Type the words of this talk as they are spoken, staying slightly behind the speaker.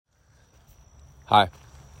Hi,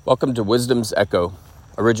 welcome to Wisdom's Echo,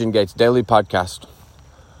 Origin Gates Daily Podcast.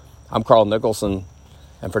 I'm Carl Nicholson,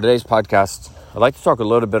 and for today's podcast, I'd like to talk a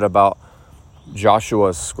little bit about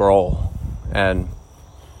Joshua's scroll. And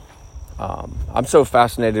I'm so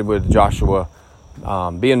fascinated with Joshua,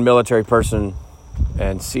 being a military person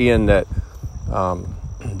and seeing that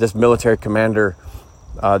this military commander,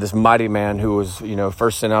 this mighty man who was,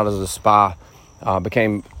 first sent out as a spy,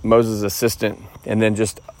 became Moses' assistant, and then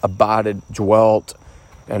just dwelt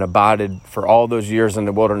for all those years in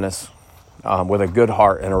the wilderness with a good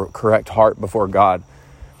heart and a correct heart before God.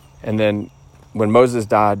 And then when Moses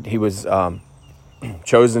died, he was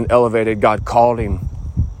chosen, elevated. God called him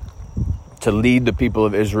to lead the people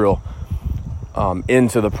of Israel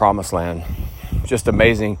into the promised land. Just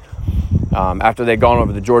amazing. After they'd gone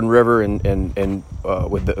over the Jordan River and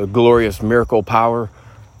with the glorious miracle power,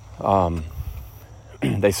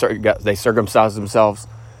 they circumcised themselves,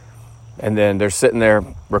 and then they're sitting there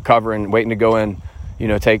recovering, waiting to go in,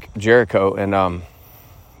 take Jericho, and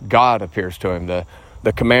God appears to him.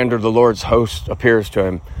 The commander of the Lord's host appears to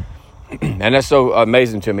him, and that's so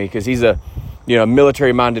amazing to me because he's a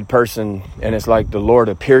military-minded person, and it's like the Lord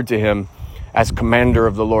appeared to him as commander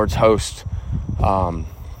of the Lord's host.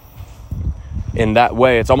 In that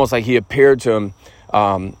way, it's almost like he appeared to him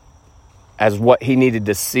as what he needed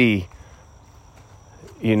to see,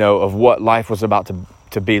 of what life was about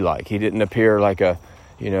to be like. He didn't appear like a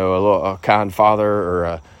kind father or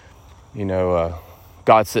a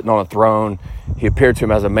God sitting on a throne. He appeared to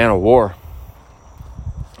him as a man of war.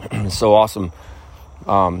 It's so awesome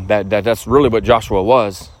that's really what Joshua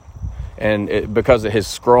was. And because of his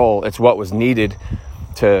scroll, it's what was needed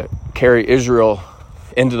to carry Israel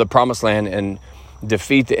into the promised land and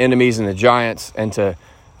defeat the enemies and the giants and to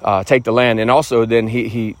take the land. And also then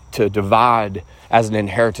he to divide as an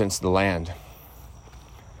inheritance the land.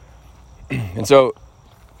 And so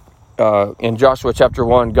in Joshua chapter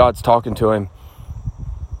 1, God's talking to him,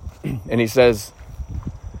 and he says,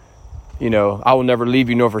 I will never leave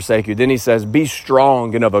you nor forsake you. Then he says, be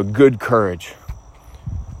strong and of a good courage.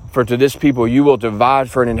 For to this people you will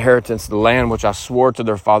divide for an inheritance the land which I swore to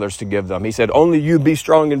their fathers to give them. He said, only you be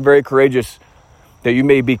strong and very courageous, that you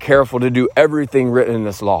may be careful to do everything written in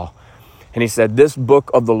this law. And he said, this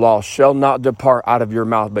book of the law shall not depart out of your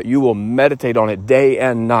mouth, but you will meditate on it day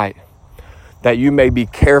and night, that you may be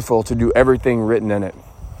careful to do everything written in it.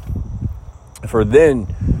 For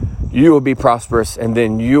then you will be prosperous, and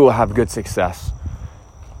then you will have good success.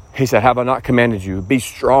 He said, have I not commanded you? Be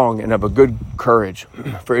strong and of a good courage.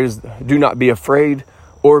 Do not be afraid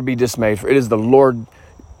or be dismayed, for it is the Lord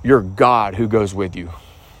your God who goes with you.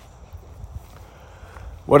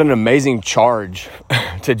 What an amazing charge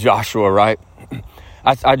to Joshua, right?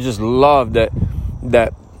 I just love that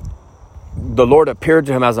the Lord appeared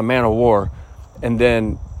to him as a man of war, and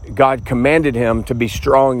then God commanded him to be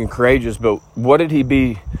strong and courageous. But what did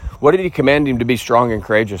he command him to be strong and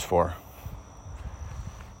courageous for?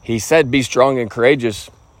 He said, be strong and courageous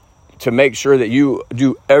to make sure that you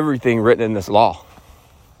do everything written in this law,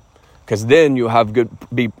 because then you'll have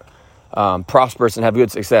be prosperous and have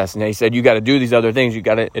good success. And he said, you got to do these other things. You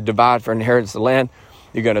got to divide for inheritance the land.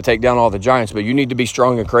 You're going to take down all the giants, but you need to be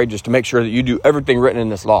strong and courageous to make sure that you do everything written in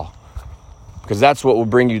this law, because that's what will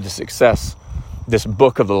bring you the success, this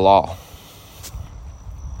book of the law.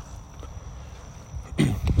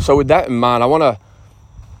 So with that in mind, I want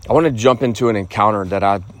to jump into an encounter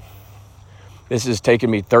that this has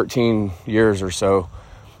taken me 13 years or so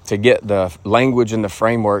to get the language and the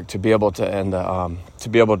framework to be able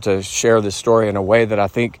to share this story in a way that I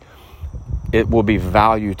think it will be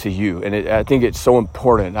value to you. And I think it's so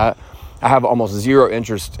important. I have almost zero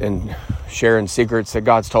interest in sharing secrets that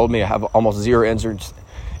God's told me. I have almost zero interest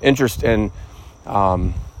in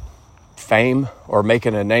fame or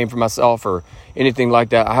making a name for myself or anything like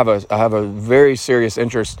that. I have a very serious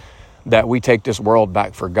interest that we take this world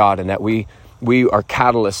back for God, and that we are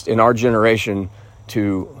catalysts in our generation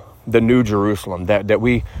to the New Jerusalem, that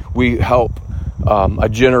we help a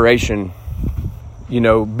generation,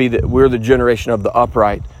 we're the generation of the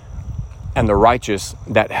upright and the righteous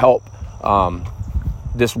that help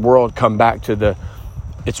this world come back to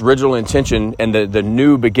its original intention and the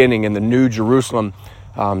new beginning and the New Jerusalem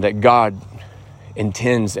that God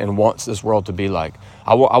intends and wants this world to be like.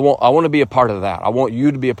 I want to be a part of that. I want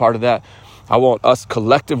you to be a part of that. I want us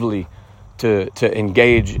collectively to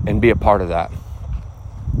engage and be a part of that.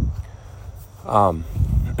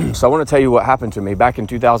 So I want to tell you what happened to me back in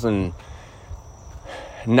 2009.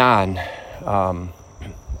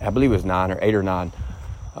 I believe it was 9 or 8 or 9.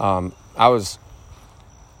 I was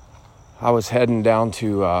heading down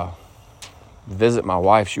to visit my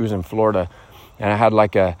wife. She was in Florida, and I had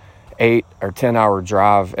like a 8 or 10 hour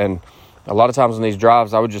drive. And a lot of times on these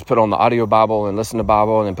drives, I would just put on the audio Bible and listen to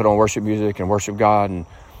Bible, and then put on worship music and worship God, and,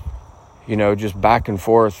 you know, just back and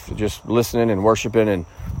forth, just listening and worshiping and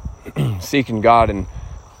seeking God. And,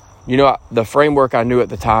 you know, the framework I knew at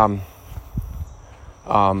the time,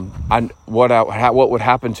 what would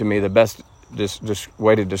happen to me, the best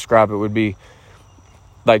way to describe it would be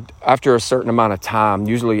like after a certain amount of time,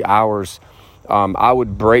 usually hours, I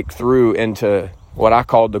would break through into what I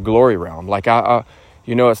called the glory realm. Like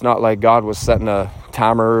you know, it's not like God was setting a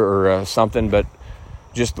timer or something, but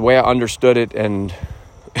just the way I understood it, and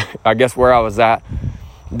I guess where I was at,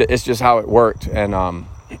 it's just how it worked. And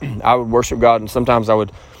I would worship God, and sometimes I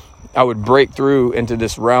would break through into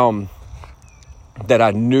this realm that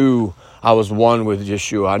I knew I was one with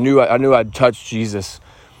Yeshua. I knew I'd touched Jesus,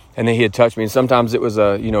 and then he had touched me. And sometimes it was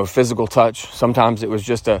a, you know, physical touch. Sometimes it was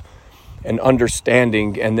just an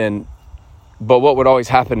understanding. And then, but what would always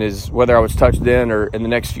happen is whether I was touched then or in the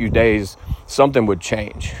next few days, something would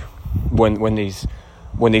change when these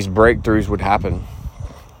breakthroughs would happen.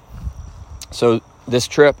 So this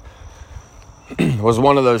trip was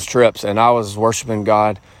one of those trips, and I was worshiping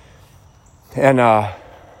God, and I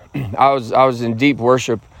was in deep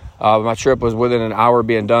worship. My trip was within an hour of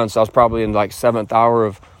being done, so I was probably in like 7th hour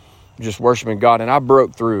of just worshiping God, and I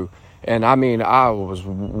broke through. And I mean, I was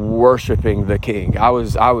worshiping the King. I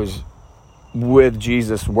was with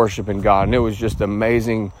Jesus worshiping God, and it was just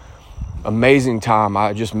amazing time.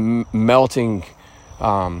 I just melting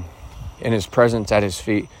in his presence at his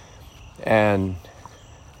feet. And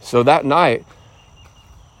so that night,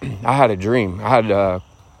 I had a dream. I had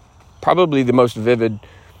probably the most vivid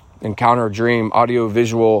encounter, dream, audio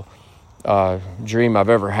visual dream I've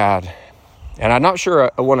ever had. And I'm not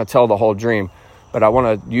sure I want to tell the whole dream, but I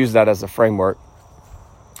want to use that as a framework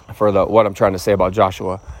for what I'm trying to say about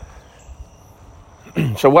Joshua.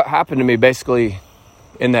 So what happened to me basically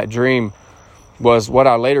in that dream was what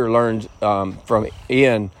I later learned from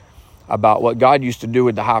Ian about what God used to do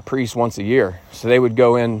with the high priest once a year. So they would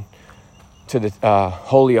go in to the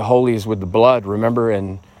Holy of Holies with the blood, remember?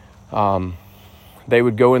 And they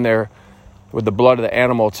would go in there with the blood of the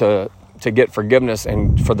animal to get forgiveness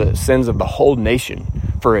and for the sins of the whole nation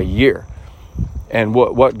for a year. And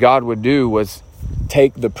what God would do was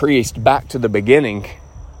take the priest back to the beginning,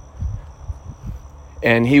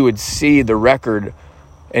 and he would see the record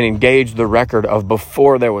and engage the record of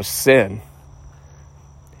before there was sin.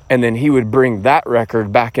 And then he would bring that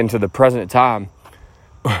record back into the present time,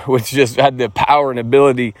 which just had the power and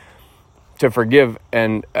ability to forgive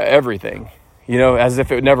and everything, you know, as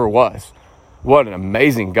if it never was. What an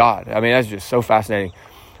amazing God. I mean, that's just so fascinating.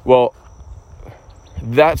 Well,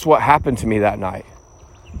 that's what happened to me that night.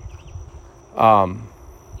 I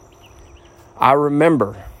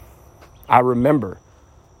remember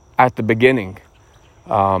at the beginning,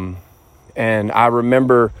 and I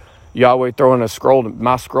remember Yahweh throwing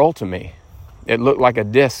my scroll to me. It looked like a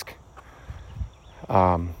disc.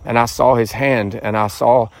 And I saw his hand, and I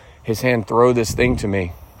saw his hand throw this thing to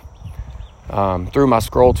me, threw my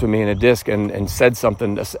scroll to me in a disc, and said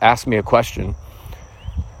something, asked me a question.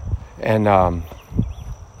 And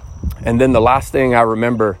then the last thing I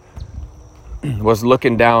remember was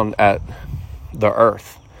looking down at the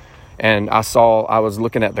earth, and I was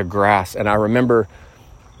looking at the grass, and I remember,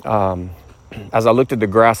 as I looked at the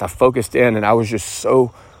grass, I focused in, and I was just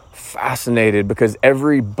so fascinated because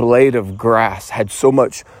every blade of grass had so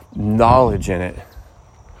much knowledge in it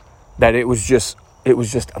that it was just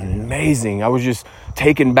amazing. I was just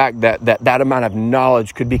taken back that amount of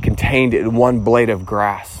knowledge could be contained in one blade of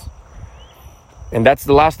grass. And that's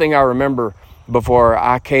the last thing I remember before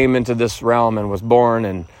I came into this realm and was born,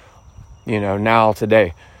 and, you know, now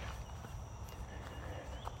today.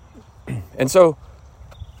 And so,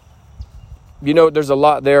 you know, there's a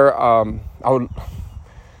lot there.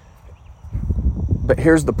 But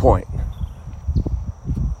here's the point.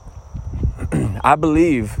 I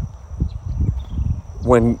believe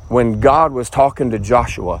when God was talking to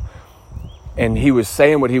Joshua and he was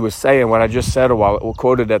saying what he was saying, what I just said a while,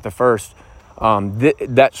 quoted at the first,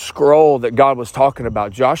 that scroll that God was talking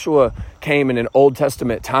about, Joshua came in an Old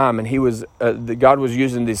Testament time, and God was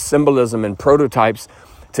using these symbolism and prototypes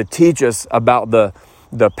to teach us about the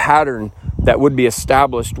pattern that would be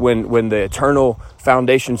established when the eternal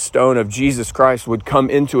foundation stone of Jesus Christ would come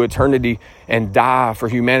into eternity and die for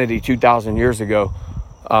humanity 2,000 years ago,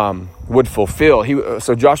 would fulfill.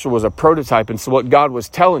 So Joshua was a prototype. And so what God was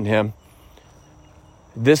telling him,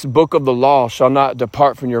 this book of the law shall not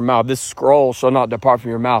depart from your mouth. This scroll shall not depart from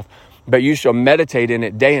your mouth, but you shall meditate in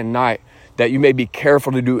it day and night, that you may be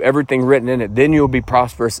careful to do everything written in it. Then you'll be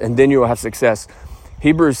prosperous, and then you'll have success.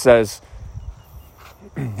 Hebrews says,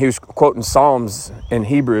 he was quoting Psalms in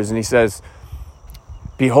Hebrews, and he says,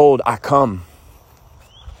 behold, I come.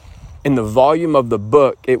 In the volume of the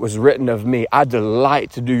book, it was written of me, I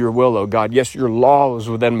delight to do your will, O God. Yes, your law is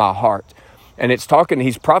within my heart. And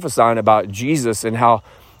he's prophesying about Jesus, and how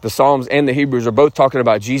the Psalms and the Hebrews are both talking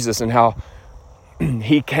about Jesus, and how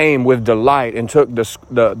he came with delight and took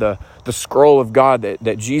the scroll of God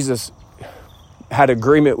that Jesus had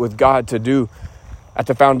agreement with God to do at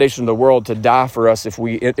the foundation of the world, to die for us if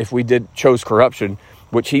we chose corruption,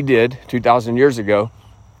 which he did 2,000 years ago.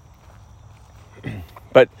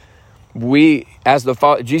 But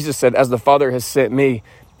Jesus said, as the Father has sent me,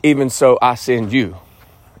 even so I send you.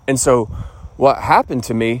 And so what happened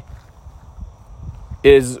to me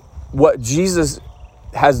is what Jesus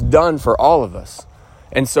has done for all of us.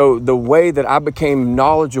 And so the way that I became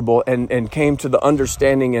knowledgeable and came to the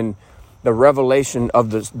understanding and the revelation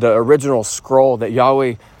of the original scroll that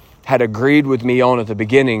Yahweh had agreed with me on at the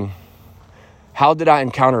beginning, how did I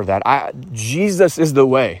encounter that? Jesus is the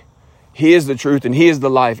way. He is the truth, and he is the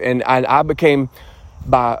life. And I became,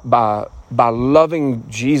 by loving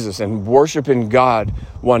Jesus and worshiping God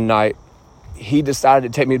one night, he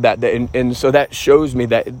decided to take me back. And so that shows me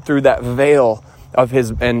that through that veil of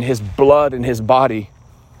his blood and his body,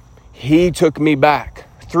 he took me back.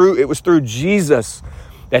 It was through Jesus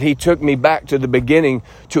that he took me back to the beginning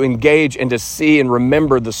to engage and to see and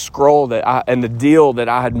remember the scroll and the deal that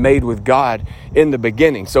I had made with God in the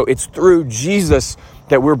beginning. So it's through Jesus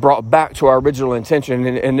that we're brought back to our original intention.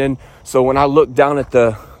 And then, so when I looked down at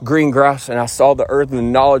the green grass and I saw the earth and the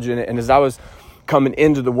knowledge in it, and as I was coming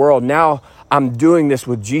into the world, now I'm doing this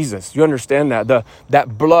with Jesus. You understand that?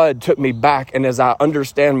 That blood took me back. And as I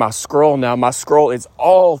understand my scroll now, my scroll is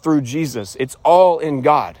all through Jesus. It's all in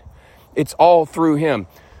God. It's all through him.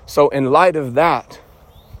 So in light of that,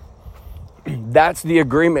 that's the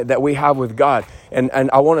agreement that we have with God. And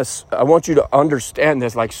I want you to understand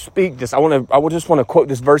this, like speak this. I just want to quote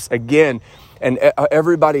this verse again, and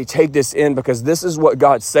everybody take this in, because this is what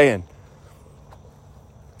God's saying.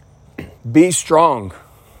 Be strong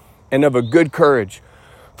and of a good courage,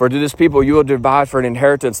 for to this people you will divide for an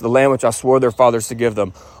inheritance the land which I swore their fathers to give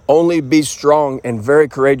them. Only be strong and very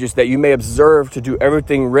courageous, that you may observe to do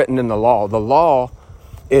everything written in the law. The law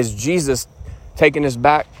is Jesus taking us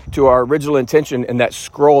back to our original intention and that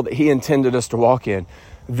scroll that he intended us to walk in.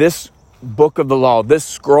 This book of the law, this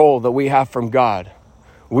scroll that we have from God,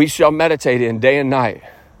 we shall meditate in day and night,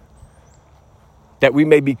 that we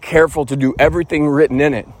may be careful to do everything written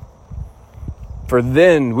in it. For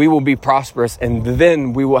then we will be prosperous, and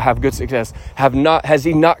then we will have good success. Has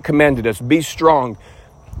he not commanded us? Be strong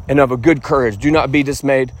and of a good courage. Do not be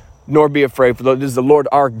dismayed, nor be afraid, for it is the Lord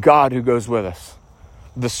our God who goes with us.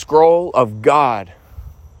 The scroll of God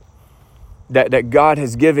that God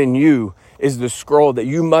has given you is the scroll that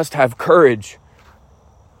you must have courage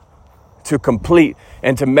to complete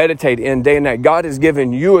and to meditate in day and night. God has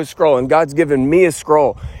given you a scroll, and God's given me a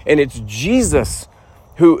scroll, and it's Jesus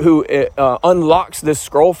who unlocks this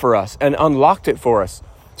scroll for us and unlocked it for us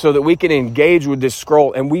so that we can engage with this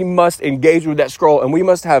scroll. And we must engage with that scroll, and we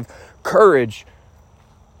must have courage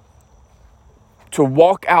to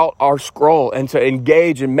walk out our scroll and to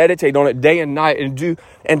engage and meditate on it day and night and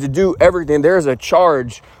to do everything. There is a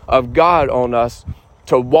charge of God on us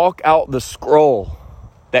to walk out the scroll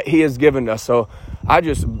that he has given us. So I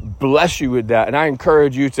just bless you with that. And I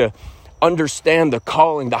encourage you to understand the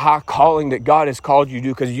calling, the high calling that God has called you to,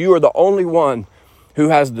 because you are the only one who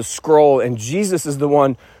has the scroll, and Jesus is the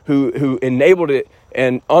one who enabled it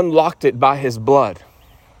and unlocked it by his blood.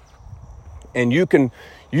 And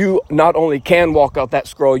you not only can walk out that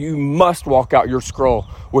scroll, you must walk out your scroll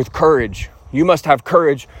with courage. You must have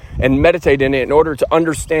courage and meditate in it in order to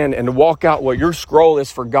understand and walk out what your scroll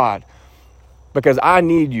is for God. Because I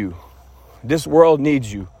need you. This world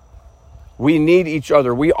needs you. We need each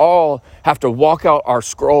other. We all have to walk out our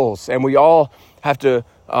scrolls, and we all have to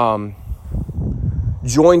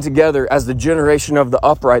join together as the generation of the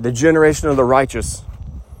upright, the generation of the righteous.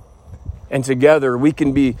 And together we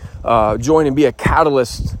can be join and be a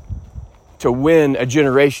catalyst to win a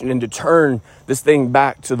generation and to turn this thing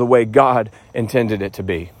back to the way God intended it to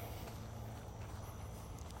be.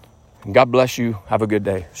 And God bless you. Have a good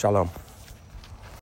day. Shalom.